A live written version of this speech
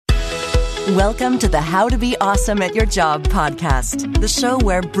Welcome to the How to Be Awesome at Your Job podcast, the show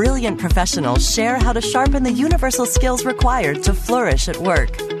where brilliant professionals share how to sharpen the universal skills required to flourish at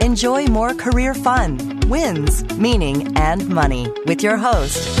work. Enjoy more career fun, wins, meaning, and money with your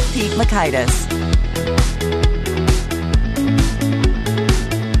host, Pete Mockaitis.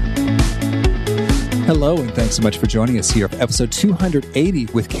 Hello, and thanks so much for joining us here for episode 280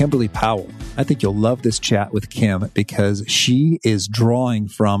 with Kimberly Powell. I think you'll love this chat with Kim because she is drawing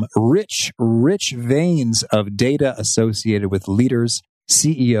from rich veins of data associated with leaders,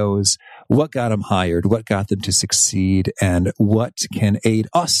 CEOs, what got them hired, what got them to succeed, and what can aid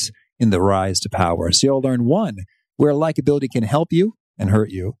us in the rise to power. So you'll learn 1, where likability can help you and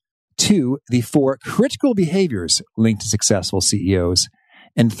hurt you. 2, the 4 critical behaviors linked to successful CEOs.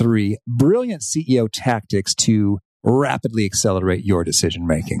 And 3, brilliant CEO tactics to rapidly accelerate your decision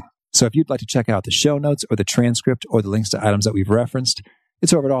making. So if you'd like to check out the show notes or the transcript or the links to items that we've referenced,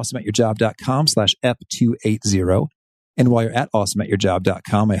 it's over at awesomeatyourjob.com/ep280. And while you're at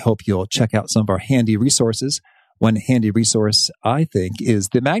awesomeatyourjob.com, I hope you'll check out some of our handy resources. One handy resource, I think, is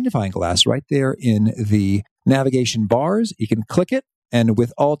the magnifying glass right there in the navigation bars. You can click it, and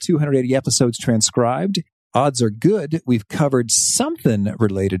with all 280 episodes transcribed, odds are good we've covered something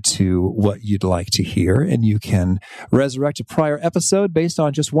related to what you'd like to hear, and you can resurrect a prior episode based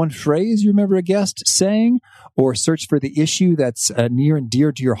on just one phrase you remember a guest saying, or search for the issue that's near and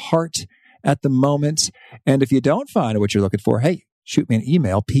dear to your heart at the moment. And if you don't find what you're looking for, hey, shoot me an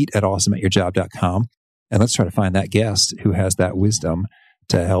email, pete@awesomeatyourjob.com, and let's try to find that guest who has that wisdom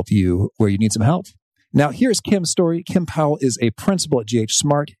to help you where you need some help. Now, here's Kim's story. Kim Powell is a principal at GH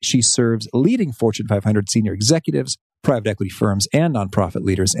Smart. She serves leading Fortune 500 senior executives, private equity firms, and nonprofit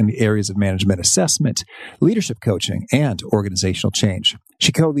leaders in the areas of management assessment, leadership coaching, and organizational change.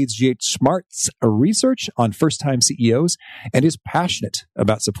 She co-leads GH Smart's research on first-time CEOs and is passionate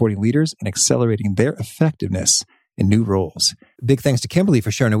about supporting leaders and accelerating their effectiveness in new roles. Big thanks to Kimberly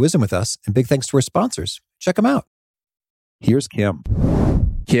for sharing her wisdom with us, and big thanks to our sponsors. Check them out. Here's Kim.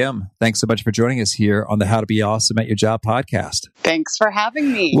 Kim, thanks so much for joining us here on the How to Be Awesome at Your Job podcast. Thanks for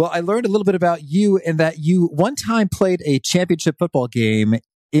having me. Well, I learned a little bit about you and that you one time played a championship football game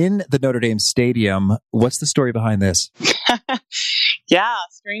in the Notre Dame Stadium. What's the story behind this? Yeah,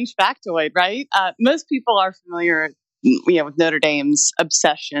 strange factoid, right? Most people are familiar with Notre Dame's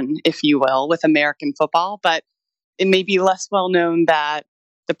obsession, if you will, with American football, but it may be less well known that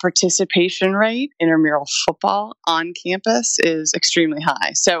the participation rate in intramural football on campus is extremely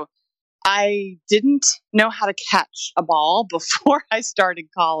high. So I didn't know how to catch a ball before I started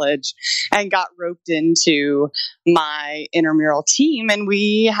college and got roped into my intramural team, and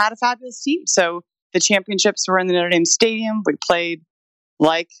we had a fabulous team. So the championships were in the Notre Dame Stadium. We played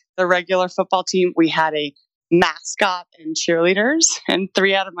like the regular football team. We had a mascot and cheerleaders, and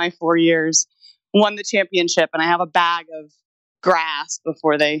 3 out of my 4 years won the championship. And I have a bag of grass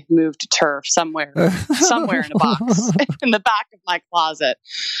before they moved to turf somewhere in a box in the back of my closet.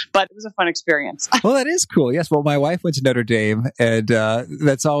 But it was a fun experience. Well, that is cool. Yes. Well, my wife went to Notre Dame, and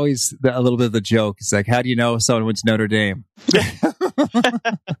that's always a little bit of the joke. It's like, how do you know if someone went to Notre Dame?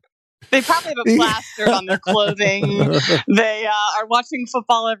 They probably have a plaster on their clothing. They are watching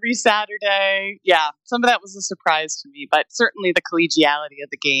football every Saturday. Yeah, some of that was a surprise to me, but certainly the collegiality of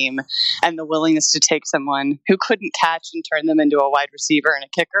the game and the willingness to take someone who couldn't catch and turn them into a wide receiver and a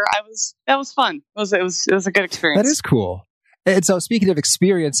kicker. That was fun. It was a good experience. That is cool. And so speaking of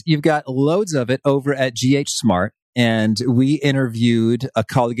experience, you've got loads of it over at GH Smart. And we interviewed a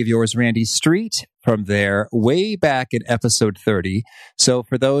colleague of yours, Randy Street, from there way back in episode 30. So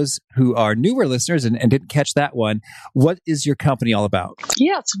for those who are newer listeners and didn't catch that one, what is your company all about?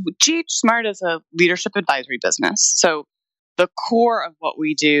 Yes, GH Smart is a leadership advisory business. So the core of what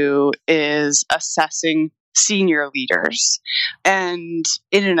we do is assessing senior leaders. And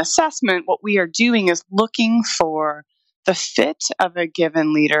in an assessment, what we are doing is looking for the fit of a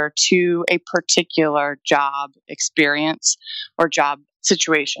given leader to a particular job experience or job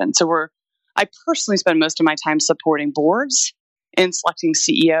situation. So I personally spend most of my time supporting boards in selecting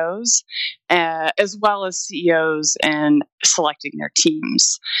CEOs, as well as CEOs and selecting their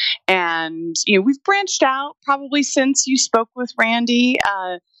teams. And, we've branched out probably since you spoke with Randy.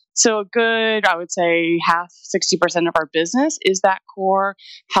 So a good, I would say 60% of our business is that core,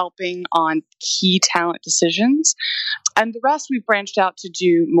 helping on key talent decisions. And the rest we've branched out to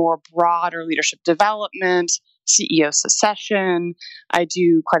do more broader leadership development, CEO succession. I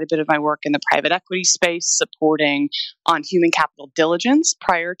do quite a bit of my work in the private equity space, supporting on human capital diligence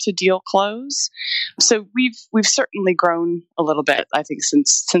prior to deal close. So we've certainly grown a little bit, I think,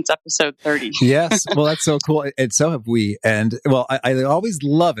 since episode 30. Yes, well, that's so cool, and so have we. And well, I always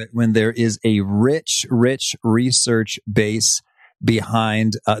love it when there is a rich research base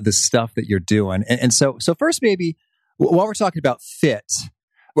behind the stuff that you're doing. And so first, maybe while we're talking about fit,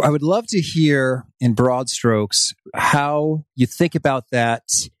 I would love to hear in broad strokes how you think about that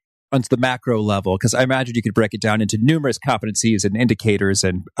on the macro level, because I imagine you could break it down into numerous competencies and indicators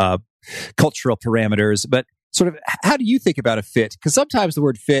and cultural parameters. But sort of, how do you think about a fit? Because sometimes the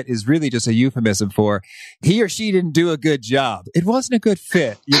word fit is really just a euphemism for he or she didn't do a good job. It wasn't a good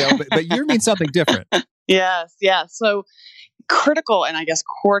fit, but you mean something different. Yes. So critical and I guess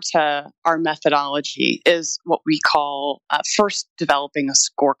core to our methodology is what we call first developing a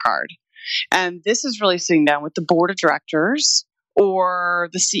scorecard. And this is really sitting down with the board of directors or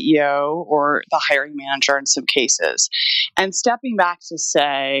the CEO or the hiring manager in some cases, and stepping back to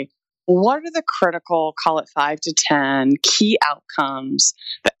say, what are the critical, call it 5 to 10 key outcomes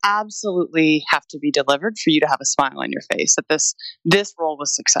that absolutely have to be delivered for you to have a smile on your face that this role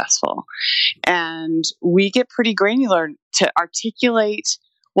was successful? And we get pretty granular to articulate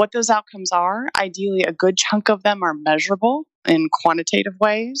what those outcomes are. Ideally, a good chunk of them are measurable in quantitative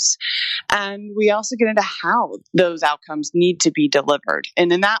ways. And we also get into how those outcomes need to be delivered.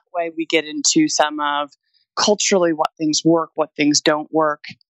 And in that way, we get into some of culturally what things work, what things don't work,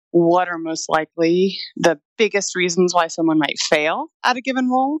 what are most likely the biggest reasons why someone might fail at a given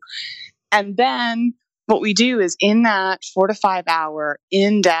role. And then what we do is in that 4 to 5 hour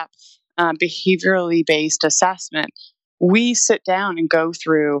in-depth behaviorally based assessment, we sit down and go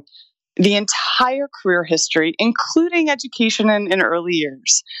through the entire career history, including education in early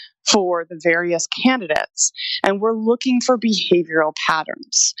years for the various candidates. And we're looking for behavioral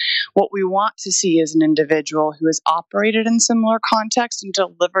patterns. What we want to see is an individual who has operated in similar contexts and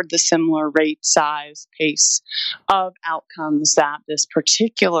delivered the similar rate, size, pace of outcomes that this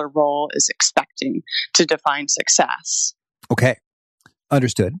particular role is expecting to define success. Okay.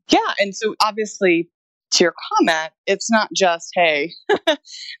 Understood. Yeah. And so obviously, to your comment, it's not just, hey,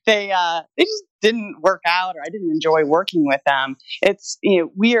 they just didn't work out or I didn't enjoy working with them. It's,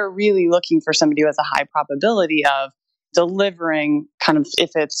 we are really looking for somebody who has a high probability of delivering kind of, if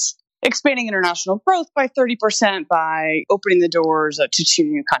it's expanding international growth by 30% by opening the doors to 2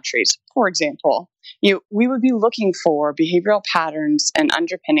 new countries, for example. We would be looking for behavioral patterns and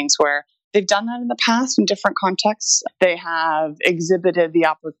underpinnings where they've done that in the past in different contexts. They have exhibited the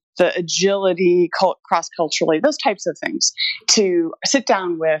agility, cross-culturally, those types of things, to sit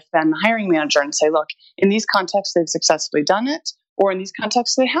down with then the hiring manager and say, look, in these contexts, they've successfully done it, or in these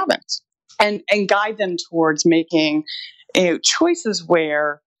contexts, they haven't. And guide them towards making choices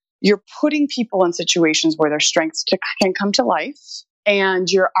where you're putting people in situations where their strengths can come to life, and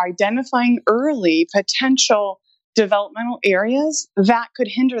you're identifying early potential developmental areas that could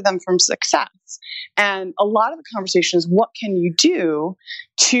hinder them from success. And a lot of the conversation is, what can you do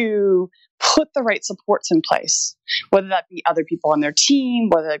to put the right supports in place? Whether that be other people on their team,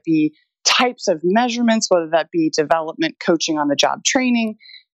 whether that be types of measurements, whether that be development, coaching on the job training,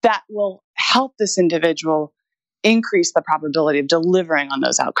 that will help this individual increase the probability of delivering on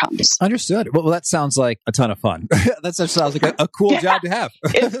those outcomes. Understood. Well, that sounds like a ton of fun. That sounds like a cool job to have.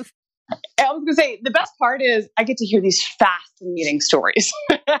 I was going to say, the best part is I get to hear these fascinating stories.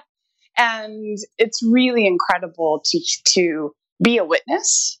 And it's really incredible to be a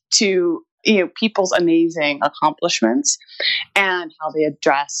witness to people's amazing accomplishments and how they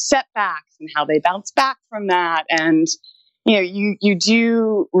address setbacks and how they bounce back from that. And you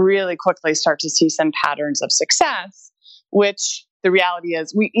do really quickly start to see some patterns of success, which the reality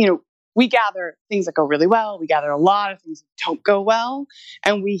is we gather things that go really well. We gather a lot of things that don't go well.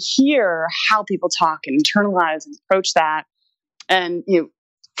 And we hear how people talk and internalize and approach that. And,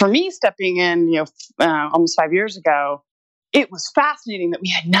 for me, stepping in, almost 5 years ago, it was fascinating that we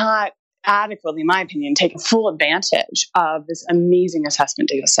had not adequately, in my opinion, taken full advantage of this amazing assessment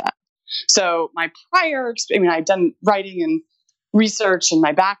data set. So my I'd done writing and research and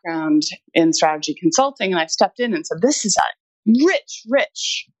my background in strategy consulting, and I stepped in and said, this is a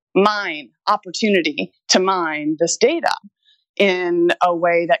rich opportunity to mine this data in a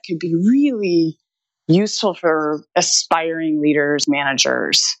way that could be really useful for aspiring leaders,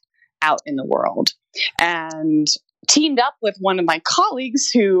 managers out in the world. And teamed up with one of my colleagues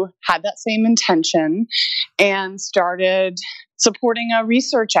who had that same intention and started supporting a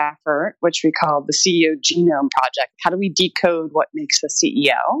research effort, which we called the CEO Genome Project. How do we decode what makes a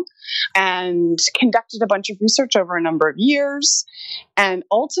CEO? And conducted a bunch of research over a number of years and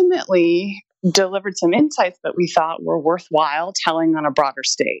ultimately delivered some insights that we thought were worthwhile telling on a broader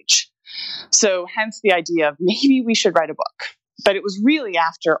stage. So hence the idea of maybe we should write a book. But it was really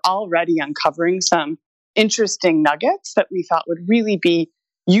after already uncovering some interesting nuggets that we thought would really be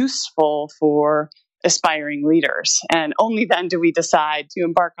useful for aspiring leaders. And only then do we decide to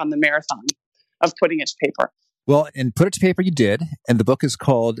embark on the marathon of putting it to paper. Well, and put it to paper you did. And the book is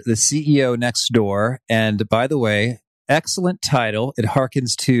called The CEO Next Door. And by the way, excellent title. It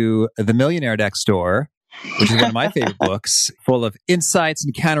harkens to The Millionaire Next Door, which is one of my favorite books, full of insights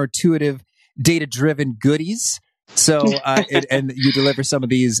and counterintuitive, data-driven goodies. So, and you deliver some of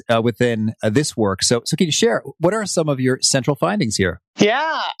these within this work. So can you share, what are some of your central findings here?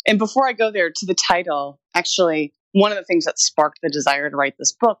 Yeah. And before I go there to the title, actually, one of the things that sparked the desire to write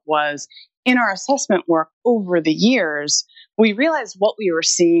this book was in our assessment work over the years, we realized what we were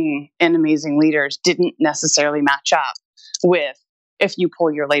seeing in amazing leaders didn't necessarily match up with if you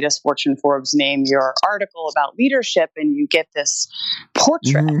pull your latest Fortune Forbes name, your article about leadership, and you get this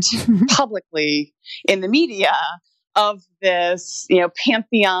portrait publicly in the media of this,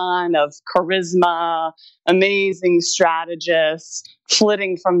 pantheon of charisma, amazing strategists,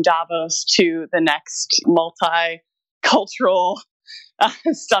 flitting from Davos to the next multicultural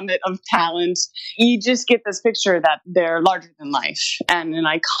summit of talent. You just get this picture that they're larger than life and an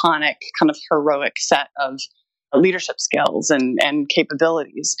iconic kind of heroic set of leadership skills and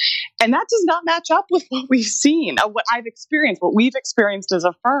capabilities. And that does not match up with what we've seen, what I've experienced, what we've experienced as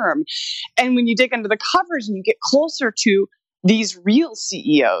a firm. And when you dig under the covers and you get closer to these real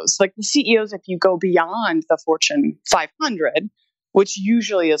CEOs, like the CEOs, if you go beyond the Fortune 500, which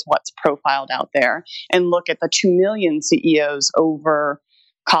usually is what's profiled out there, and look at the 2 million CEOs over,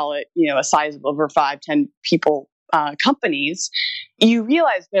 call it, a size of over 5-10 people companies, you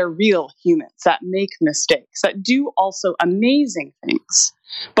realize they're real humans that make mistakes, that do also amazing things,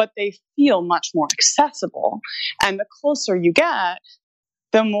 but they feel much more accessible. And the closer you get,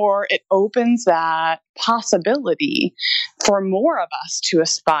 the more it opens that possibility for more of us to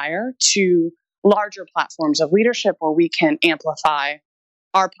aspire to larger platforms of leadership where we can amplify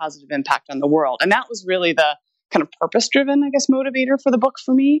our positive impact on the world. And that was really the kind of purpose-driven, motivator for the book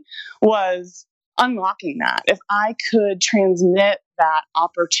for me, was unlocking that. If I could transmit that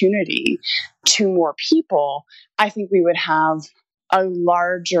opportunity to more people, I think we would have a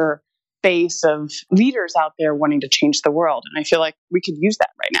larger base of leaders out there wanting to change the world. And I feel like we could use that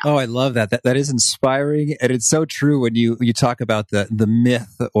right now. Oh, I love that. That is inspiring. And it's so true when you talk about the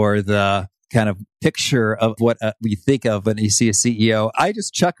myth or the kind of picture of what we think of when you see a CEO. I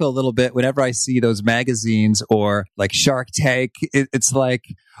just chuckle a little bit whenever I see those magazines or like Shark Tank. It's like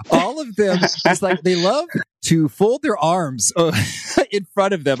all of them, it's like they love to fold their arms in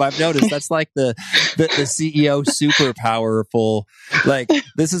front of them. I've noticed that's like the CEO super powerful. Like,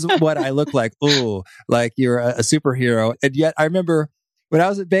 this is what I look like. Oh, like you're a superhero. And yet I remember when I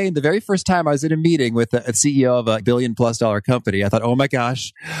was at Bain, the very first time I was in a meeting with a CEO of $1 billion+ company, I thought, oh my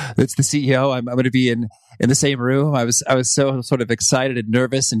gosh, it's the CEO. I'm going to be in the same room. I was so sort of excited and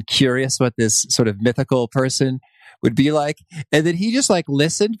nervous and curious what this sort of mythical person would be like. And then he just like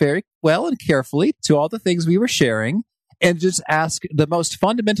listened very well and carefully to all the things we were sharing and just asked the most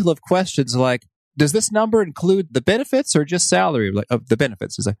fundamental of questions like, does this number include the benefits or just salary? Like, the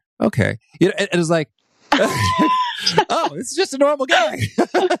benefits. It's like, okay. And it was like, oh, it's just a normal guy.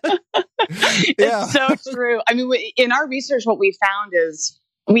 It's so true. I mean, in our research, what we found is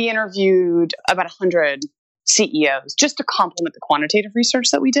we interviewed about 100 CEOs just to complement the quantitative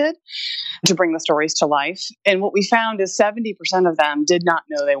research that we did to bring the stories to life. And what we found is 70% of them did not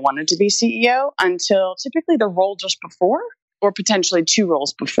know they wanted to be CEO until typically the role just before, or potentially 2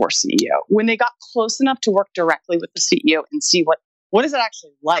 roles before CEO. When they got close enough to work directly with the CEO and see what is it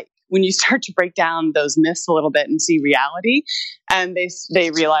actually like when you start to break down those myths a little bit and see reality, and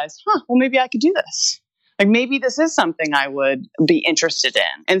they realize, well, maybe I could do this. Like, maybe this is something I would be interested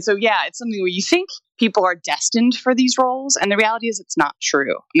in. And so, yeah, it's something where you think people are destined for these roles, and the reality is it's not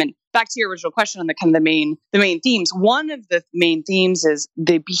true. I mean, back to your original question on the kind of the main themes. One of the main themes is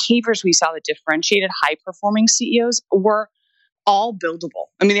the behaviors we saw that differentiated high-performing CEOs were all buildable.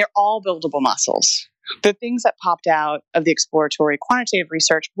 I mean, they're all buildable muscles. The things that popped out of the exploratory quantitative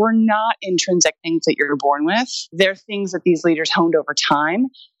research were not intrinsic things that you're born with. They're things that these leaders honed over time,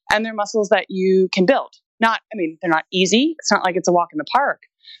 and they're muscles that you can build. They're not easy. It's not like it's a walk in the park,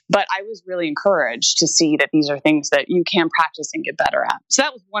 But I was really encouraged to see that these are things that you can practice and get better at. So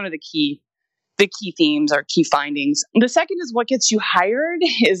that was one of the key themes or key findings. The second is what gets you hired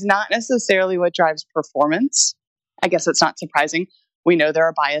is not necessarily what drives performance. I guess it's not surprising. We know there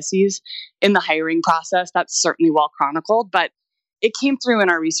are biases in the hiring process. That's certainly well chronicled, but it came through in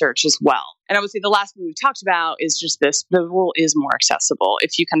our research as well. And I would say the last thing we've talked about is just this: the role is more accessible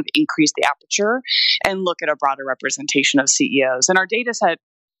if you kind of increase the aperture and look at a broader representation of CEOs. And our data set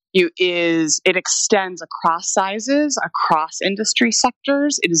it extends across sizes, across industry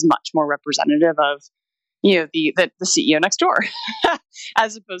sectors. It is much more representative of the CEO next door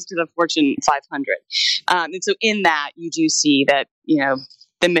as opposed to the Fortune 500. And so in that, you do see that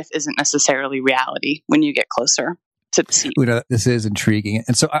the myth isn't necessarily reality when you get closer to the CEO. This is intriguing.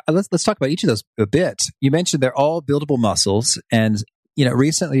 And so let's talk about each of those a bit. You mentioned they're all buildable muscles, and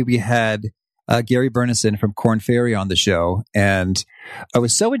recently we had Gary Burnison from Korn Ferry on the show, and I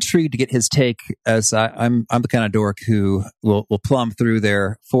was so intrigued to get his take, as I'm the kind of dork who will plumb through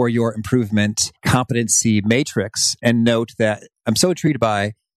their For Your Improvement competency matrix and note that I'm so intrigued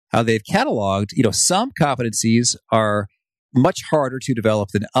by how they've cataloged, some competencies are much harder to develop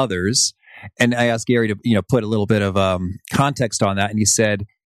than others. And I asked Gary to, put a little bit of context on that, and he said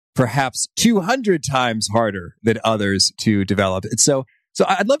perhaps 200 times harder than others to develop. And so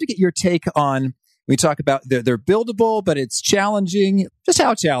I'd love to get your take on, we talk about they're buildable, but it's challenging. Just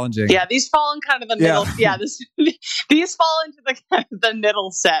how challenging? Yeah, these fall in kind of the middle. Yeah, these fall into the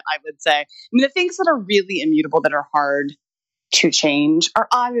middle set, I would say. I mean, the things that are really immutable that are hard to change are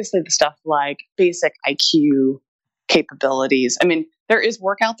obviously the stuff like basic IQ capabilities. I mean, there is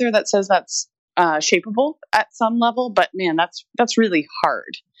work out there that says that's shapeable at some level, but man, that's really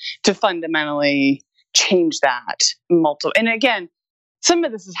hard to fundamentally change that. And again, some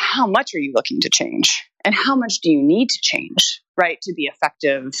of this is how much are you looking to change and how much do you need to change, right, to be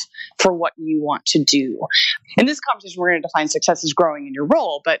effective for what you want to do. In this conversation, we're going to define success as growing in your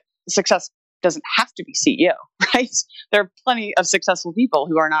role, but success doesn't have to be CEO, right? There are plenty of successful people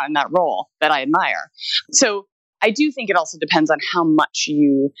who are not in that role that I admire. So I do think it also depends on how much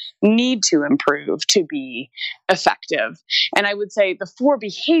you need to improve to be effective. And I would say the 4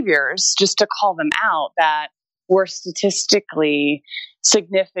 behaviors, just to call them out, that were statistically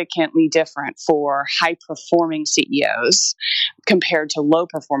significantly different for high-performing CEOs compared to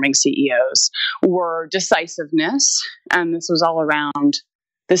low-performing CEOs were decisiveness, and this was all around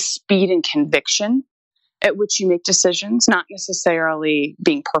the speed and conviction at which you make decisions, not necessarily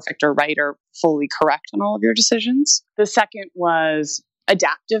being perfect or right or fully correct on all of your decisions. The second was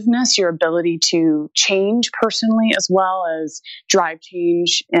adaptiveness, your ability to change personally as well as drive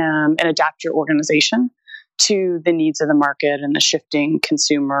change and adapt your organization to the needs of the market and the shifting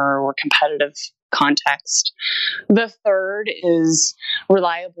consumer or competitive context. The third is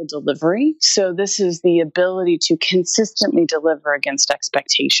reliable delivery. So this is the ability to consistently deliver against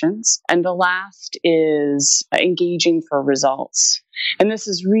expectations. And the last is engaging for results. And this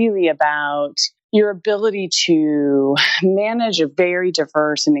is really about your ability to manage a very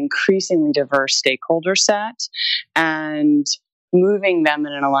diverse and increasingly diverse stakeholder set and moving them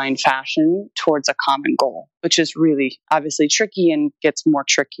in an aligned fashion towards a common goal, which is really obviously tricky and gets more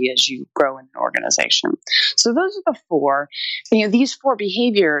tricky as you grow in an organization. So those are the 4. These 4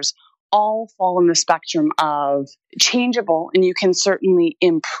 behaviors all fall in the spectrum of changeable, and you can certainly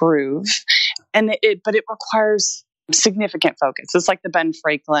improve, but it requires significant focus. It's like the Ben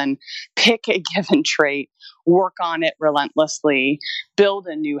Franklin, pick a given trait, work on it relentlessly, build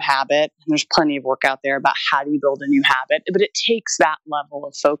a new habit. And there's plenty of work out there about how do you build a new habit, but it takes that level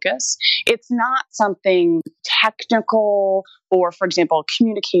of focus. It's not something technical or, for example,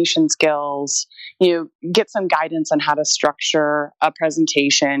 communication skills. Get some guidance on how to structure a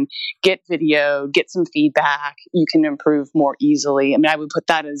presentation, get video, get some feedback. You can improve more easily. I mean, I would put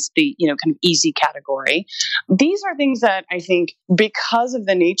that as the, kind of easy category. These are things that I think, because of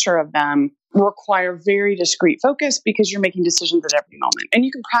the nature of them, require very discrete focus because you're making decisions at every moment. And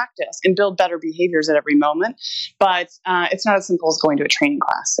you can practice and build better behaviors at every moment, but it's not as simple as going to a training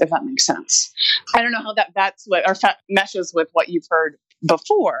class, if that makes sense. I don't know how that's what meshes with what you've heard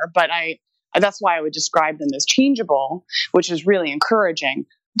before, but that's why I would describe them as changeable, which is really encouraging.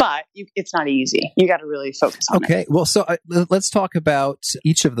 But it's not easy. You got to really focus on it. Okay. Well, so let's talk about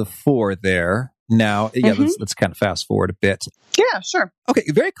each of the 4 there. Now, let's kind of fast forward a bit. Yeah, sure. Okay,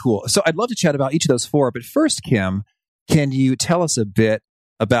 very cool. So I'd love to chat about each of those 4. But first, Kim, can you tell us a bit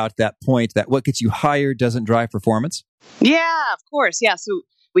about that point that what gets you hired doesn't drive performance? Yeah, of course. Yeah. So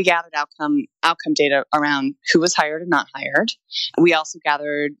We gathered outcome data around who was hired and not hired. We also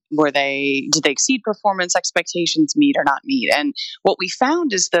gathered did they exceed performance expectations, meet or not meet. And what we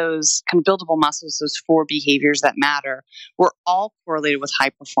found is those kind of buildable muscles, those 4 behaviors that matter, were all correlated with high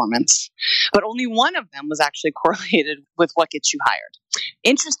performance. But only one of them was actually correlated with what gets you hired.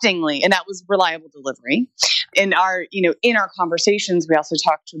 Interestingly, and that was reliable delivery. In our conversations, we also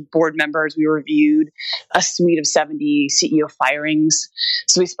talked to board members. We reviewed a suite of 70 CEO firings.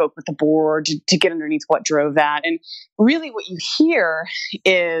 So we spoke with the board to get underneath what drove that. And really what you hear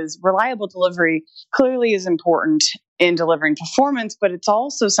is reliable delivery clearly is important in delivering performance, but it's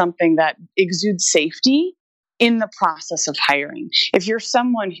also something that exudes safety in the process of hiring. If you're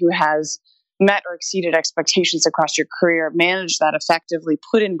someone who has met or exceeded expectations across your career, manage that effectively,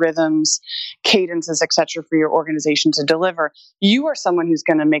 put in rhythms, cadences, et cetera, for your organization to deliver, you are someone who's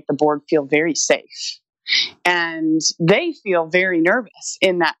going to make the board feel very safe. And they feel very nervous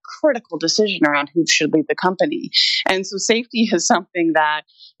in that critical decision around who should lead the company. And so safety is something that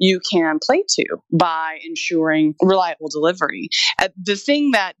you can play to by ensuring reliable delivery. The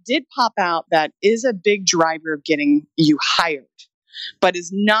thing that did pop out that is a big driver of getting you hired, but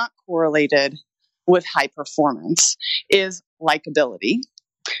is not correlated with high performance, is likability.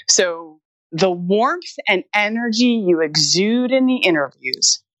 So the warmth and energy you exude in the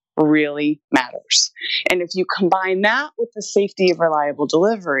interviews really matters. And if you combine that with the safety of reliable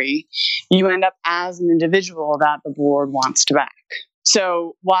delivery, you end up as an individual that the board wants to back.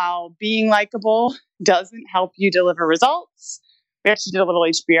 So while being likable doesn't help you deliver results, we actually did a little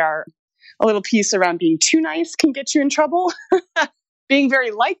HBR, a little piece around being too nice can get you in trouble. Being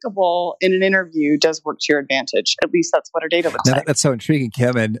very likable in an interview does work to your advantage. At least that's what our data would say. That's so intriguing,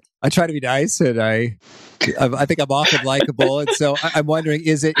 Kim. And I try to be nice, and I think I'm often likable. And so I'm wondering,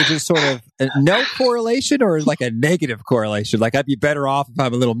 is it sort of a no correlation or like a negative correlation? Like I'd be better off if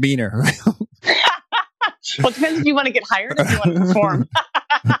I'm a little meaner. Well, it depends if you want to get hired or if you want to perform.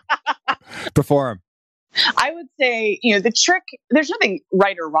 Perform. I would say, the trick, there's nothing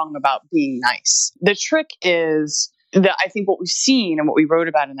right or wrong about being nice. The trick is I think what we've seen and what we wrote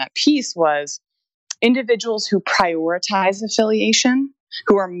about in that piece was individuals who prioritize affiliation,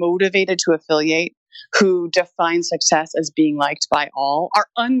 who are motivated to affiliate, who define success as being liked by all, are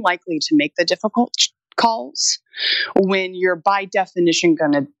unlikely to make the difficult calls when you're by definition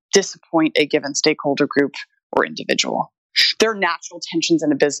going to disappoint a given stakeholder group or individual. There are natural tensions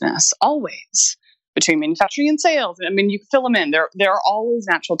in a business, always, between manufacturing and sales. I mean, you can fill them in. There are always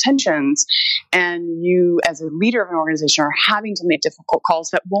natural tensions. And you, as a leader of an organization, are having to make difficult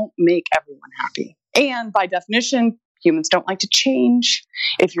calls that won't make everyone happy. And by definition, humans don't like to change.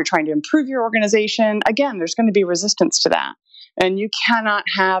 If you're trying to improve your organization, again, there's going to be resistance to that. And you cannot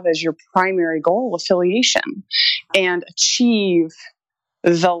have as your primary goal affiliation and achieve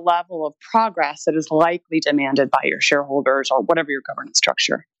the level of progress that is likely demanded by your shareholders or whatever your governance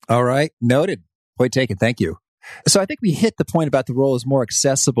structure. All right. Noted. Point taken. Thank you. So I think we hit the point about the role is more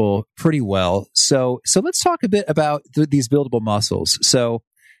accessible pretty well. So let's talk a bit about these buildable muscles. So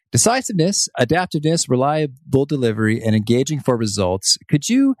decisiveness, adaptiveness, reliable delivery, and engaging for results. Could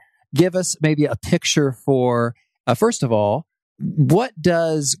you give us maybe a picture for, first of all, what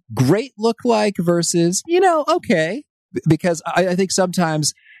does great look like versus, okay? Because I think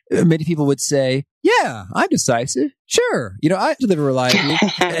sometimes many people would say, yeah, I'm decisive. Sure. I deliver reliably.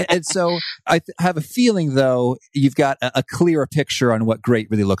 And so I have a feeling, though, you've got a clearer picture on what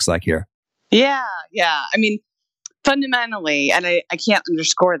great really looks like here. Yeah. I mean, fundamentally, and I can't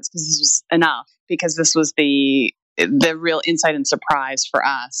underscore this because this was enough, because this was the real insight and surprise for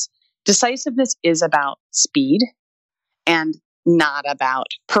us. Decisiveness is about speed and not about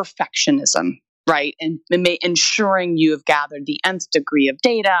perfectionism. Right. And ensuring you have gathered the nth degree of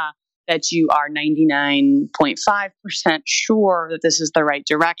data, that you are 99.5% sure that this is the right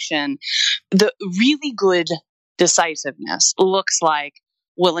direction. The really good decisiveness looks like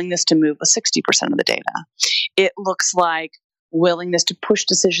willingness to move with 60% of the data. It looks like willingness to push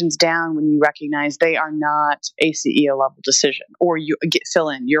decisions down when you recognize they are not a CEO level decision, or you fill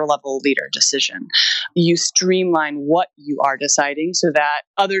in your level leader decision. You streamline what you are deciding so that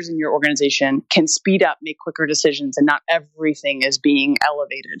others in your organization can speed up, make quicker decisions, and not everything is being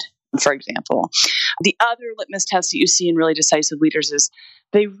elevated, for example. The other litmus test that you see in really decisive leaders is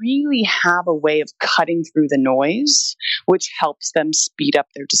they really have a way of cutting through the noise, which helps them speed up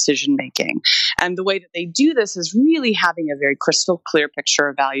their decision making. And the way that they do this is really having a very crystal clear picture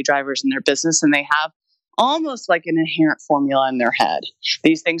of value drivers in their business, and they have almost like an inherent formula in their head.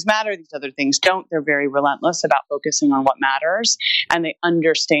 These things matter, these other things don't. They're very relentless about focusing on what matters, and they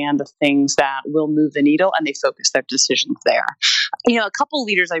understand the things that will move the needle, and they focus their decisions there. A couple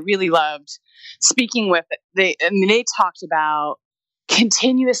leaders I really loved speaking with, they talked about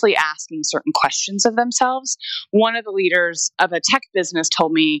continuously asking certain questions of themselves. One of the leaders of a tech business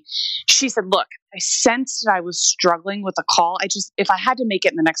told me, she said, look, I sensed that I was struggling with a call. If I had to make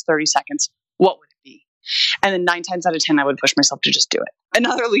it in the next 30 seconds, what would it be? And then 9 times out of 10, I would push myself to just do it.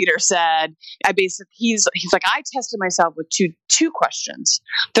 Another leader said, he's like, I tested myself with two questions.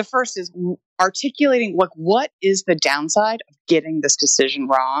 The first is articulating what is the downside of getting this decision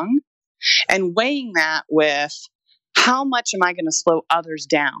wrong, and weighing that with how much am I going to slow others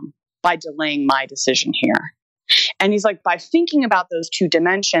down by delaying my decision here? And he's like, by thinking about those two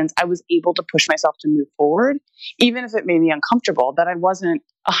dimensions, I was able to push myself to move forward, even if it made me uncomfortable, that I wasn't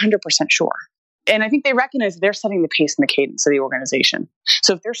 100% sure. And I think they recognize they're setting the pace and the cadence of the organization.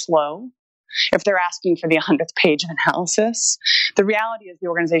 So if they're slow, if they're asking for the 100th page of analysis, the reality is the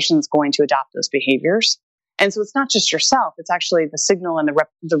organization is going to adopt those behaviors. And so it's not just yourself, it's actually the signal and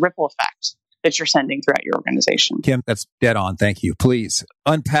the ripple effect that you're sending throughout your organization. Kim, that's dead on. Thank you. Please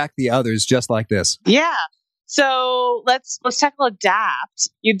unpack the others just like this. Yeah. So let's tackle adapt.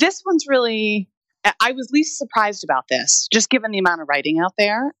 This one's really, I was least surprised about this, just given the amount of writing out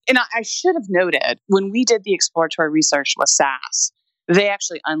there. And I should have noted, when we did the exploratory research with SAS, they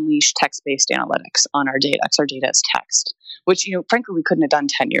actually unleashed text-based analytics on our data, because our data is text, which, frankly, we couldn't have done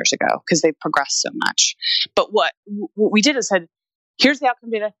 10 years ago because they've progressed so much. But what we did is said, here's the outcome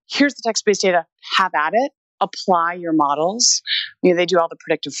data, here's the text-based data, have at it, apply your models. They do all the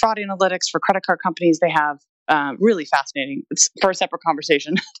predictive fraud analytics for credit card companies. They have really fascinating, it's for a separate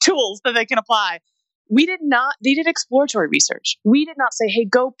conversation, tools that they can apply. They did exploratory research. We did not say, hey,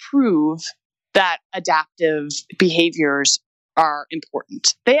 go prove that adaptive behaviors are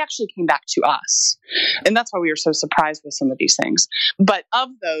important. They actually came back to us. And that's why we were so surprised with some of these things. But of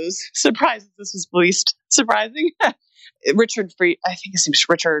those surprises, this was least surprising. Richard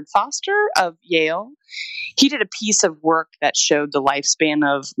Foster of Yale, he did a piece of work that showed the lifespan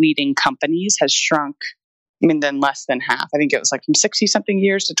of leading companies has shrunk, then less than half. I think it was like from 60-something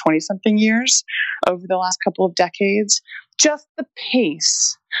years to 20-something years over the last couple of decades. Just the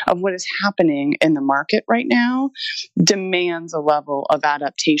pace of what is happening in the market right now demands a level of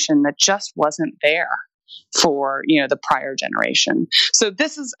adaptation that just wasn't there for, the prior generation. So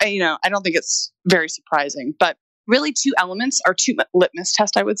this is, I don't think it's very surprising, but really two elements or two litmus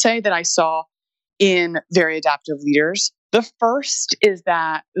tests, I would say, that I saw in very adaptive leaders. The first is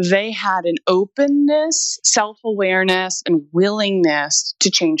that they had an openness, self-awareness, and willingness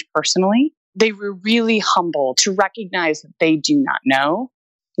to change personally. They were really humble to recognize that they do not know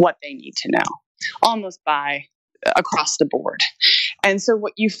what they need to know, almost by across the board. And so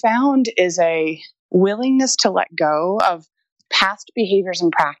what you found is a willingness to let go of past behaviors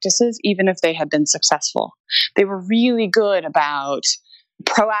and practices, even if they had been successful. They were really good about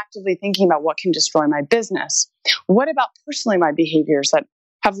proactively thinking about what can destroy my business. What about personally my behaviors that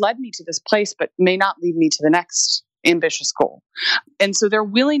have led me to this place, but may not lead me to the next ambitious goal? And so they're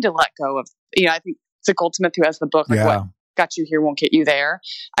willing to let go of, I think Zig Goldsmith, who has the book, What Got You Here Won't Get You There.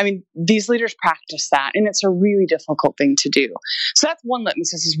 These leaders practice that, and it's a really difficult thing to do. So that's one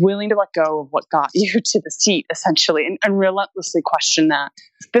litmus, is willing to let go of what got you to the seat, essentially, and relentlessly question that.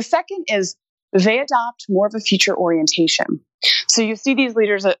 The second is they adopt more of a future orientation. So you see these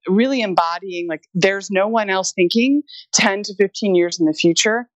leaders really embodying, there's no one else thinking 10 to 15 years in the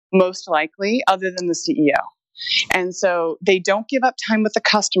future, most likely, other than the CEO. And so they don't give up time with the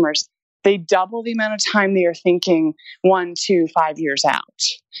customers. They double the amount of time they are thinking 1 to 5 years out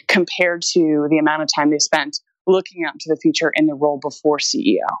compared to the amount of time they spent looking out into the future in the role before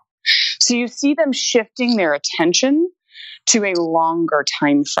CEO. So you see them shifting their attention to a longer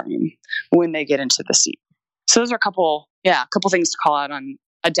time frame when they get into the seat. So those are a couple things to call out on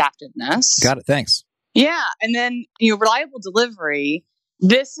adaptiveness. Got it. Thanks. Yeah. And then, reliable delivery.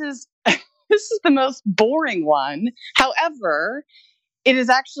 This is the most boring one. However, it is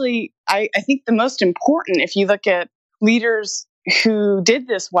actually, I think, the most important. If you look at leaders who did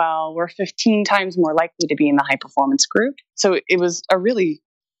this well, were 15 times more likely to be in the high performance group. So it was a really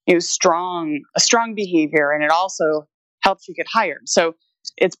strong behavior, and it also helps you get hired. So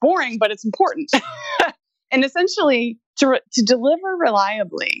it's boring, but it's important. And essentially, to deliver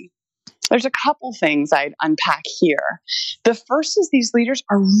reliably, there's a couple things I'd unpack here. The first is these leaders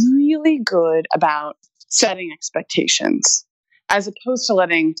are really good about setting expectations, as opposed to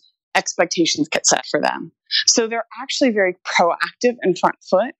letting expectations get set for them. So they're actually very proactive and front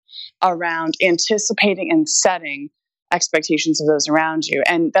foot around anticipating and setting expectations of those around you.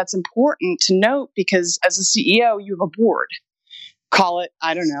 And that's important to note because as a CEO, you have a board. Call it,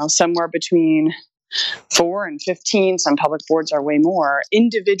 I don't know, somewhere between 4 and 15. Some public boards are way more.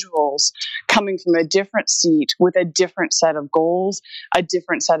 Individuals coming from a different seat with a different set of goals, a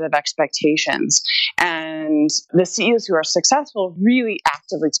different set of expectations. And the CEOs who are successful really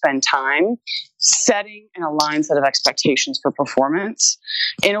actively spend time setting an aligned set of expectations for performance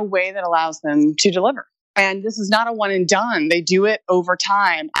in a way that allows them to deliver. And this is not a one and done. They do it over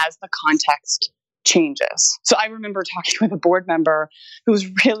time as the context changes. So I remember talking with a board member who was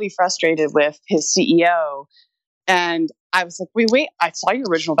really frustrated with his CEO. And I was like, wait, I saw your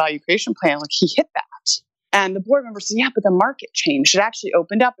original value creation plan. Like, he hit that. And the board member said, yeah, but the market changed. It actually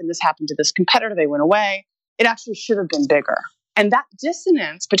opened up and this happened to this competitor. They went away. It actually should have been bigger. And that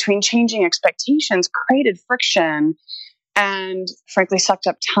dissonance between changing expectations created friction and frankly sucked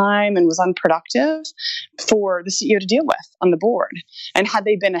up time and was unproductive for the CEO to deal with on the board. And had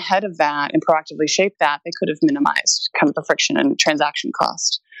they been ahead of that and proactively shaped that, they could have minimized kind of the friction and transaction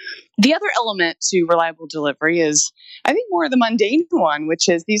cost. The other element to reliable delivery is, I think, more of the mundane one, which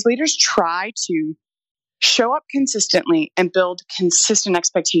is these leaders try to show up consistently and build consistent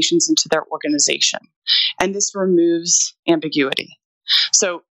expectations into their organization. And this removes ambiguity.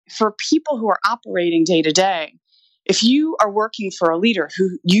 So for people who are operating day to day, if you are working for a leader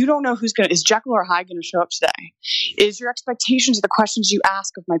who you don't know is Jekyll or Hyde going to show up today? Is your expectations of the questions you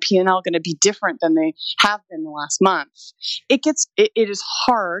ask of my P&L going to be different than they have been the last month? It is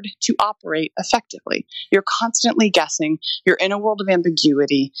hard to operate effectively. You're constantly guessing. You're in a world of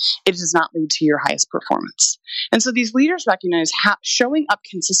ambiguity. It does not lead to your highest performance. And so these leaders recognize showing up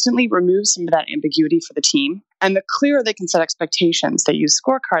consistently removes some of that ambiguity for the team. And the clearer they can set expectations, they use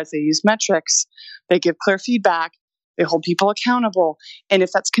scorecards, they use metrics, they give clear feedback, they hold people accountable. And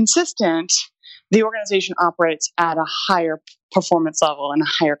if that's consistent, the organization operates at a higher performance level and a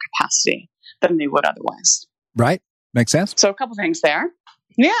higher capacity than they would otherwise. Right. Makes sense. So a couple things there.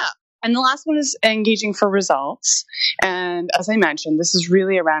 Yeah. And the last one is engaging for results. And as I mentioned, this is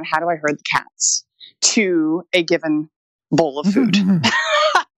really around how do I herd the cats to a given bowl of food.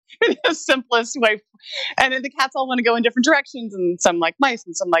 The simplest way. And then the cats all want to go in different directions, and some like mice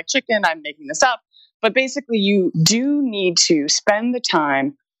and some like chicken. I'm making this up. But basically, you do need to spend the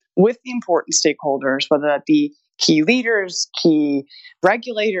time with the important stakeholders, whether that be key leaders, key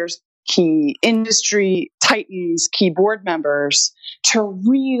regulators, key industry titans, key board members, to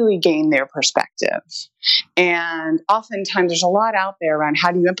really gain their perspective. And oftentimes, there's a lot out there around how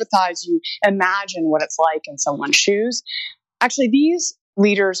do you empathize, you imagine what it's like in someone's shoes. Actually, these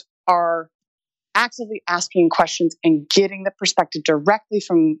leaders are actively asking questions and getting the perspective directly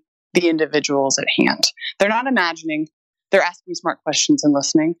from the individuals at hand. They're not imagining, they're asking smart questions and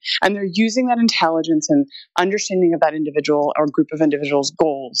listening, and they're using that intelligence and understanding of that individual or group of individuals'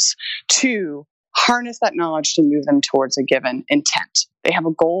 goals to harness that knowledge to move them towards a given intent. They have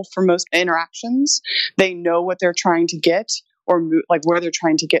a goal for most interactions. They know what they're trying to get or move, like where they're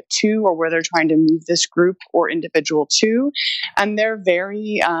trying to get to or where they're trying to move this group or individual to. And they're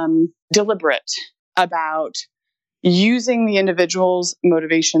very deliberate about using the individual's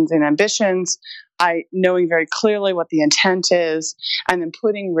motivations and ambitions, knowing very clearly what the intent is, and then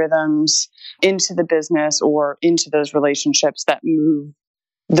putting rhythms into the business or into those relationships that move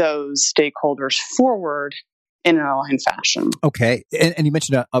those stakeholders forward in an aligned fashion. Okay. And you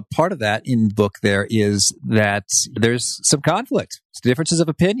mentioned a part of that in the book there is that there's some conflict, differences of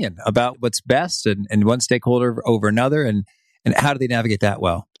opinion about what's best and one stakeholder over another. And how do they navigate that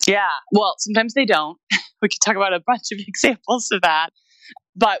well? Yeah. Well, sometimes they don't. We could talk about a bunch of examples of that.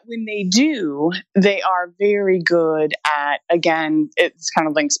 But when they do, they are very good at, again, it kind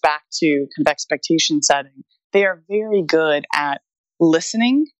of links back to kind of expectation setting. They are very good at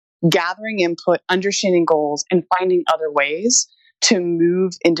listening, gathering input, understanding goals, and finding other ways to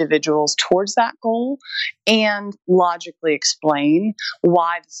move individuals towards that goal and logically explain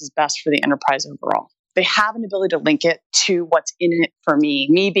why this is best for the enterprise overall. They have an ability to link it to what's in it for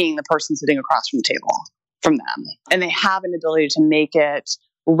me being the person sitting across from the table from them. And they have an ability to make it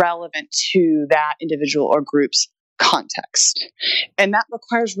relevant to that individual or group's context. And that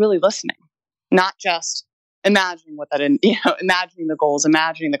requires really listening, not just imagining imagining the goals,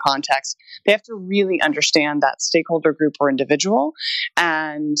 imagining the context. They have to really understand that stakeholder group or individual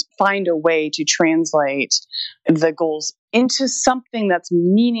and find a way to translate the goals into something that's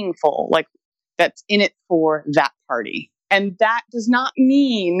meaningful, like that's in it for that party. And that does not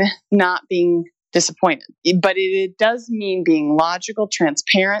mean not being disappointed. But it does mean being logical,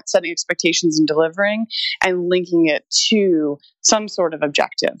 transparent, setting expectations and delivering, and linking it to some sort of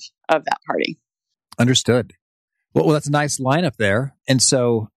objective of that party. Understood. Well, that's a nice lineup there. And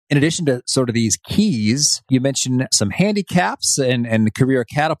so, in addition to sort of these keys, you mentioned some handicaps and career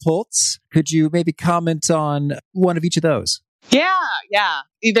catapults. Could you maybe comment on one of each of those? Yeah.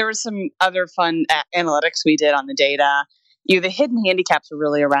 There was some other fun analytics we did on the data. The hidden handicaps are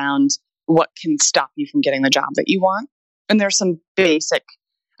really around what can stop you from getting the job that you want. And there's some basic,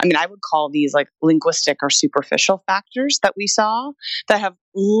 I would call these like linguistic or superficial factors that we saw that have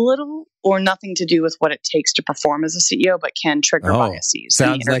little or nothing to do with what it takes to perform as a CEO, but can trigger biases.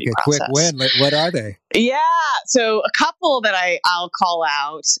 Sounds like a quick win. What are they? Yeah. So a couple that I'll call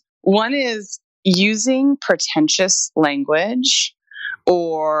out. One is using pretentious language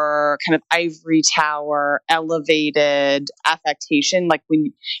or kind of ivory tower, elevated affectation, like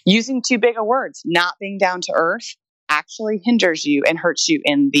when using too big of words, not being down to earth, actually hinders you and hurts you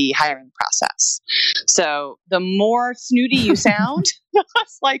in the hiring process. So the more snooty you sound, the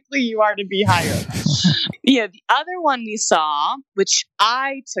less likely you are to be hired. The other one we saw, which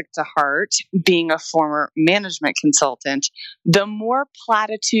I took to heart, being a former management consultant, the more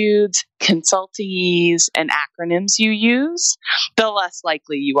platitudes, consultees, and acronyms you use, the less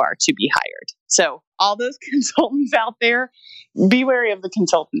likely you are to be hired. So all those consultants out there, be wary of the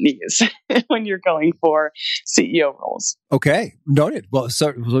consultantese when you're going for CEO roles. Okay, noted. Well,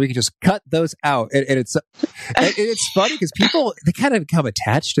 so we can just cut those out, and it's funny because people, they kind of become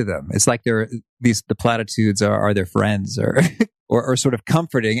attached to them. It's like the platitudes are their friends, or sort of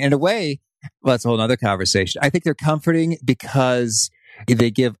comforting in a way. Well, that's a whole other conversation. I think they're comforting because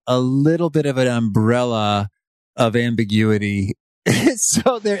they give a little bit of an umbrella of ambiguity.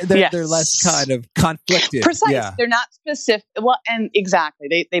 So they're less kind of conflicted. Precise. Yeah. They're not specific. Well, and exactly.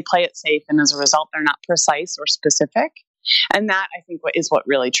 They play it safe, and as a result, they're not precise or specific. And that, I think, is what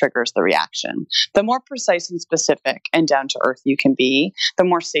really triggers the reaction. The more precise and specific and down to earth you can be, the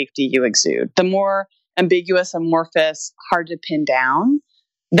more safety you exude. The more ambiguous, amorphous, hard to pin down,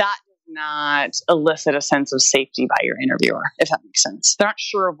 that does not elicit a sense of safety by your interviewer, if that makes sense. They're not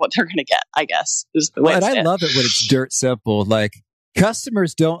sure of what they're going to get, I guess, is the way and I love it when it's dirt simple. Like,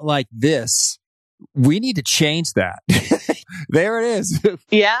 customers don't like this. We need to change that. There it is.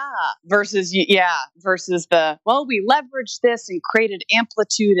 Versus the, well, we leveraged this and created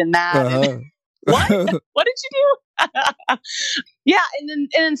amplitude in that. And what? What did you do? And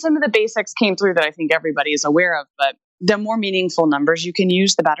then some of the basics came through that I think everybody is aware of, but the more meaningful numbers you can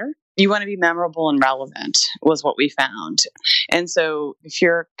use, the better. You want to be memorable and relevant was what we found. And so if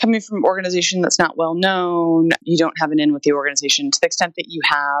you're coming from an organization that's not well known, you don't have an in with the organization to the extent that you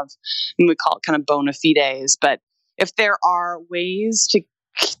have, and we call it kind of bona fides. But if there are ways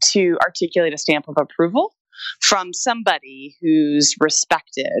to articulate a stamp of approval from somebody who's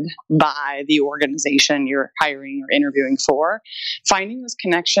respected by the organization you're hiring or interviewing for, finding those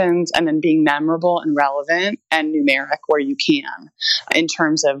connections and then being memorable and relevant and numeric where you can in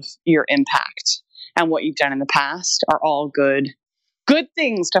terms of your impact and what you've done in the past are all good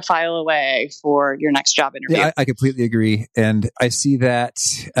things to file away for your next job interview. Yeah, I completely agree. And I see that,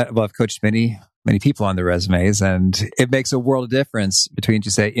 I've coached many people on their resumes, and it makes a world of difference between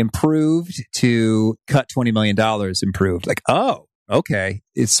just say improved to cut $20 million improved. Like, oh, okay.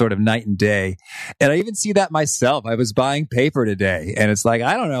 It's sort of night and day. And I even see that myself. I was buying paper today, and it's like,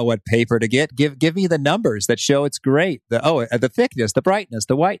 I don't know what paper to get. Give me the numbers that show it's great. The thickness, the brightness,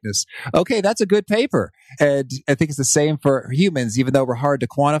 the whiteness. Okay, that's a good paper. And I think it's the same for humans. Even though we're hard to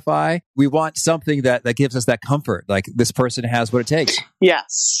quantify, we want something that gives us that comfort. Like, this person has what it takes.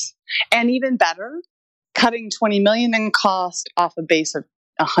 Yes. And even better, cutting 20 million in cost off a base of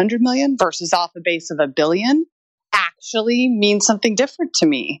 100 million versus off a base of $1 billion actually means something different to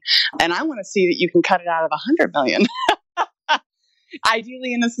me. And I want to see that you can cut it out of 100 million.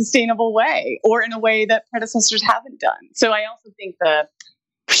 Ideally in a sustainable way or in a way that predecessors haven't done. So I also think that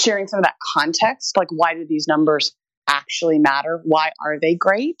sharing some of that context, like why do these numbers actually matter? Why are they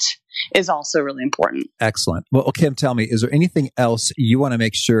great? Is also really important. Excellent. Well, Kim, tell me, is there anything else you want to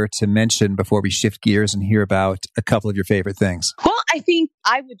make sure to mention before we shift gears and hear about a couple of your favorite things? Well, I think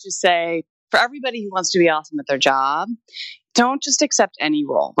I would just say for everybody who wants to be awesome at their job, don't just accept any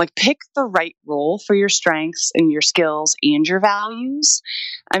role. Like, pick the right role for your strengths and your skills and your values.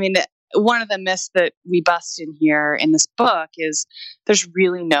 I mean, one of the myths that we bust in here in this book is there's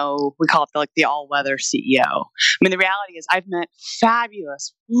really no, we call it the all-weather CEO. I mean, the reality is I've met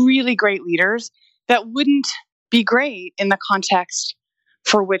fabulous, really great leaders that wouldn't be great in the context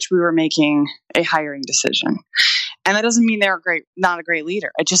for which we were making a hiring decision. And that doesn't mean they're not a great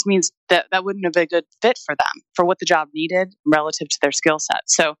leader. It just means that that wouldn't have been a good fit for them, for what the job needed relative to their skill set.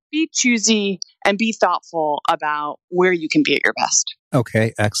 So be choosy and be thoughtful about where you can be at your best.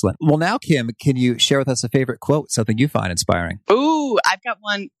 Okay, excellent. Well, now, Kim, can you share with us a favorite quote, something you find inspiring? Ooh, I've got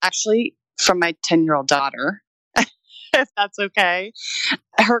one actually from my 10-year-old daughter, if that's okay.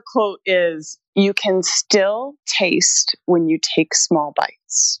 Her quote is, "You can still taste when you take small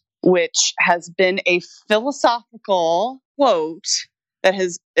bites," which has been a philosophical quote that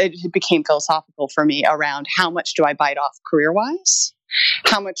it became philosophical for me around how much do I bite off career-wise?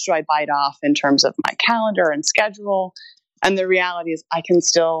 How much do I bite off in terms of my calendar and schedule? And the reality is I can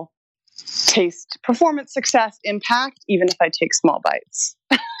still taste performance, success, impact, even if I take small bites.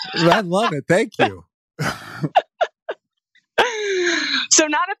 I love it. Thank you. So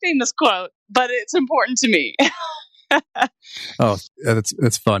not a famous quote, but it's important to me. Oh,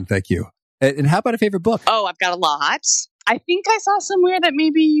 that's fun. Thank you. And how about a favorite book? Oh, I've got a lot. I think I saw somewhere that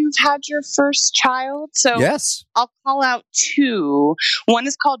maybe you've had your first child. So Yes. I'll call out two. One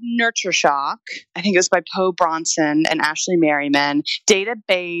is called Nurture Shock. I think it was by Poe Bronson and Ashley Merriman.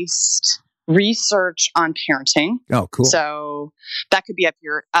 Data-based research on parenting. Oh, cool. So that could be up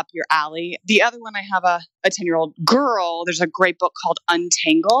your alley. The other one, I have a 10-year-old girl. There's a great book called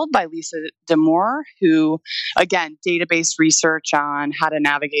Untangled by Lisa Damour, who, again, database research on how to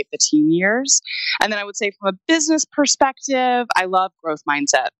navigate the teen years. And then I would say from a business perspective, I love Growth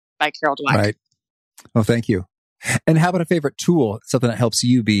Mindset by Carol Dweck. Right. Well, thank you. And how about a favorite tool, something that helps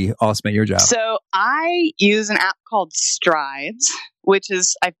you be awesome at your job? So I use an app called Strides, which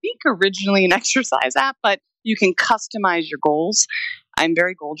is, I think, originally an exercise app, but you can customize your goals. I'm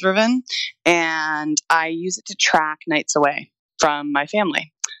very goal driven, and I use it to track nights away from my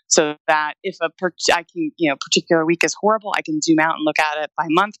family, so that if particular week is horrible, I can zoom out and look at it by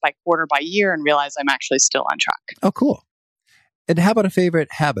month, by quarter, by year, and realize I'm actually still on track. Oh, cool. And how about a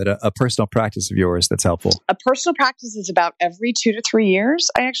favorite habit, a personal practice of yours that's helpful? A personal practice is about every 2 to 3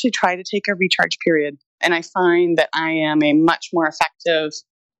 years. I actually try to take a recharge period. And I find that I am a much more effective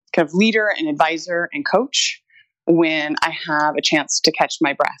kind of leader and advisor and coach when I have a chance to catch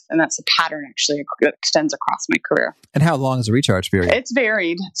my breath. And that's a pattern actually that extends across my career. And how long is a recharge period? It's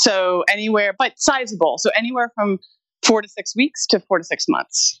varied. So anywhere, but sizable. So anywhere from 4 to 6 weeks to 4 to 6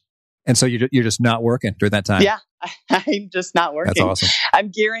 months. And so you're just not working during that time? Yeah, I'm just not working. That's awesome.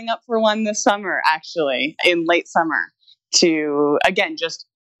 I'm gearing up for one this summer, actually, in late summer, to, again, just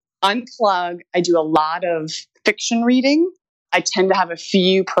unplug. I do a lot of fiction reading. I tend to have a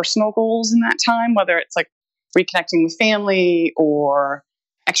few personal goals in that time, whether it's like reconnecting with family or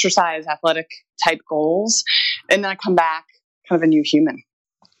exercise, athletic type goals. And then I come back kind of a new human.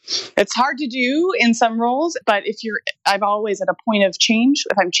 It's hard to do in some roles, but I'm always at a point of change.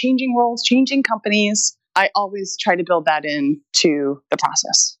 If I'm changing roles, changing companies, I always try to build that into the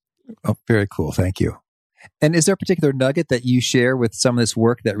process. Oh, very cool. Thank you. And is there a particular nugget that you share with some of this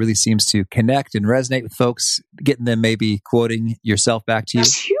work that really seems to connect and resonate with folks, getting them maybe quoting yourself back to you?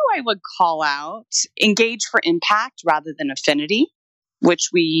 Two I would call out: engage for impact rather than affinity, which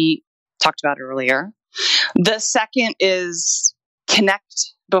we talked about earlier. The second is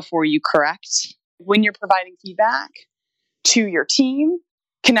connect before you correct. When you're providing feedback to your team,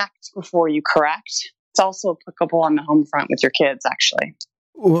 connect before you correct. It's also applicable on the home front with your kids, actually.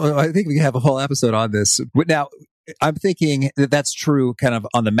 Well, I think we can have a whole episode on this. Now, I'm thinking that that's true kind of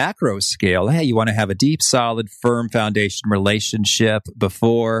on the macro scale. Hey, you want to have a deep, solid, firm foundation relationship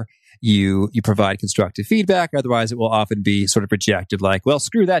before you provide constructive feedback. Otherwise, it will often be sort of rejected like, well,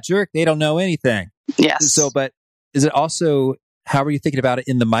 screw that jerk. They don't know anything. Yes. So, but is it also, how are you thinking about it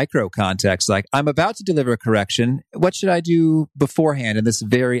in the micro context? Like, I'm about to deliver a correction. What should I do beforehand in this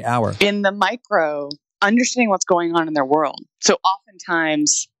very hour? In the micro, understanding what's going on in their world. So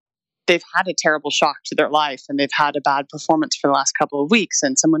oftentimes they've had a terrible shock to their life and they've had a bad performance for the last couple of weeks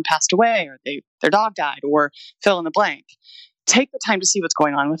and someone passed away or their dog died or fill in the blank. Take the time to see what's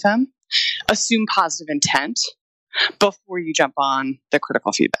going on with them. Assume positive intent before you jump on the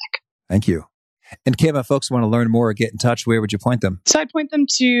critical feedback. Thank you. And Kim, if folks want to learn more or get in touch, where would you point them? So I'd point them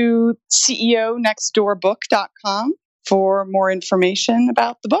to ceonextdoorbook.com for more information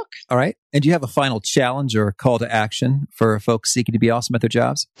about the book. All right. And do you have a final challenge or call to action for folks seeking to be awesome at their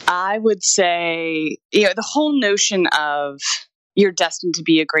jobs? I would say, the whole notion of you're destined to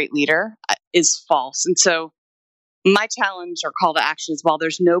be a great leader is false. And so my challenge or call to action is, while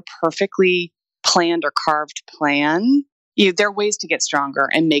there's no perfectly planned or carved plan, there are ways to get stronger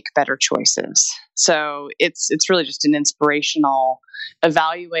and make better choices. So it's really just an inspirational,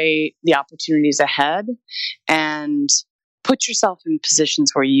 evaluate the opportunities ahead and put yourself in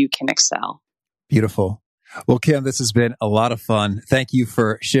positions where you can excel. Beautiful. Well, Kim, this has been a lot of fun. Thank you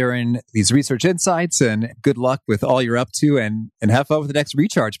for sharing these research insights, and good luck with all you're up to, and have fun with the next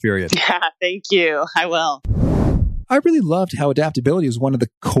recharge period. Yeah, thank you. I will. I really loved how adaptability is one of the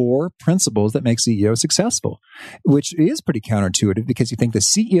core principles that make CEOs successful, which is pretty counterintuitive because you think the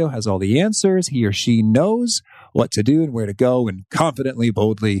CEO has all the answers. He or she knows what to do and where to go and confidently,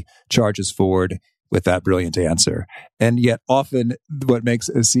 boldly charges forward with that brilliant answer. And yet often what makes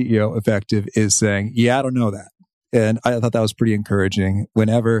a CEO effective is saying, yeah, I don't know that. And I thought that was pretty encouraging.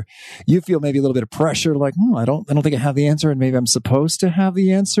 Whenever you feel maybe a little bit of pressure, like, I don't think I have the answer, and maybe I'm supposed to have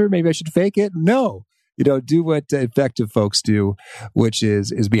the answer. Maybe I should fake it. No, do what effective folks do, which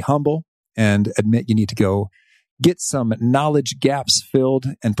is be humble and admit you need to go get some knowledge gaps filled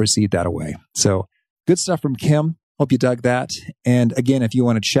and proceed that away. So good stuff from Kim. Hope you dug that. And again, if you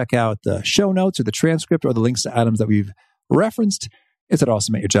want to check out the show notes or the transcript or the links to items that we've referenced, it's at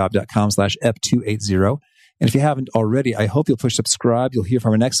awesomeatyourjob.com/ep280. And if you haven't already, I hope you'll push subscribe. You'll hear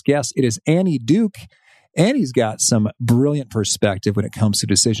from our next guest. It is Annie Duke. Annie's got some brilliant perspective when it comes to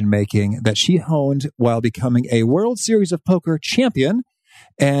decision making that she honed while becoming a World Series of Poker champion,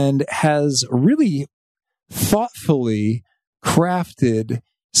 and has really thoughtfully crafted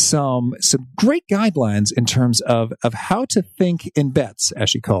some great guidelines in terms of how to think in bets, as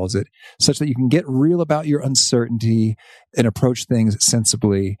she calls it, such that you can get real about your uncertainty and approach things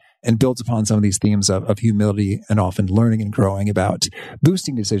sensibly, and builds upon some of these themes of humility and often learning and growing about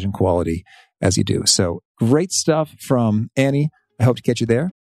boosting decision quality as you do. So great stuff from Annie. I hope to catch you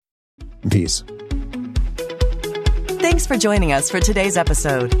there. Peace. Thanks for joining us for today's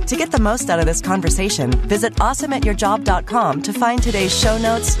episode. To get the most out of this conversation, visit awesomeatyourjob.com to find today's show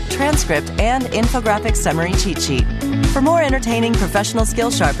notes, transcript, and infographic summary cheat sheet. For more entertaining professional skill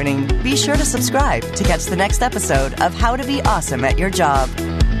sharpening, be sure to subscribe to catch the next episode of How to Be Awesome at Your Job.